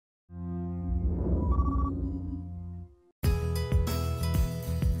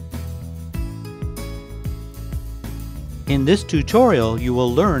In this tutorial, you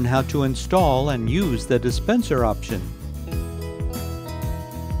will learn how to install and use the dispenser option.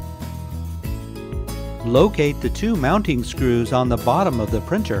 Locate the two mounting screws on the bottom of the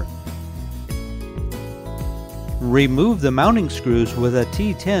printer. Remove the mounting screws with a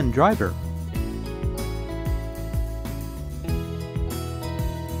T10 driver.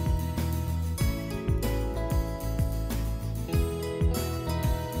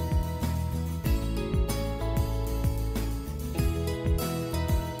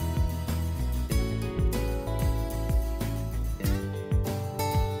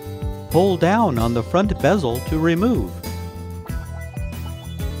 Pull down on the front bezel to remove.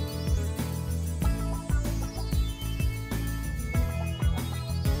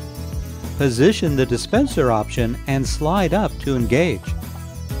 Position the dispenser option and slide up to engage.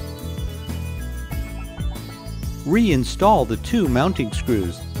 Reinstall the two mounting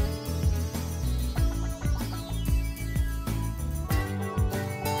screws.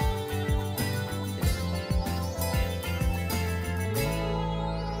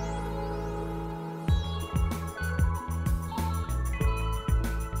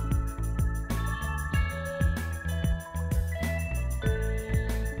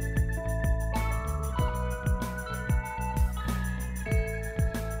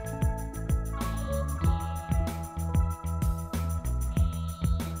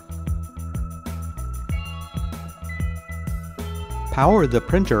 Power the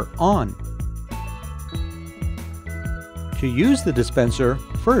printer on. To use the dispenser,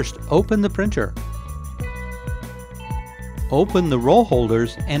 first open the printer. Open the roll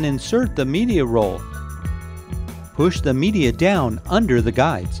holders and insert the media roll. Push the media down under the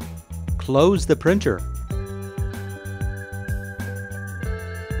guides. Close the printer.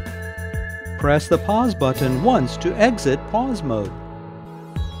 Press the pause button once to exit pause mode.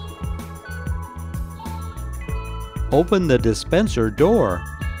 Open the dispenser door.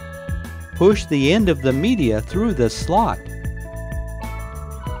 Push the end of the media through the slot.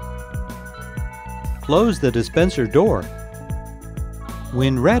 Close the dispenser door.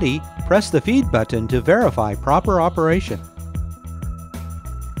 When ready, press the feed button to verify proper operation.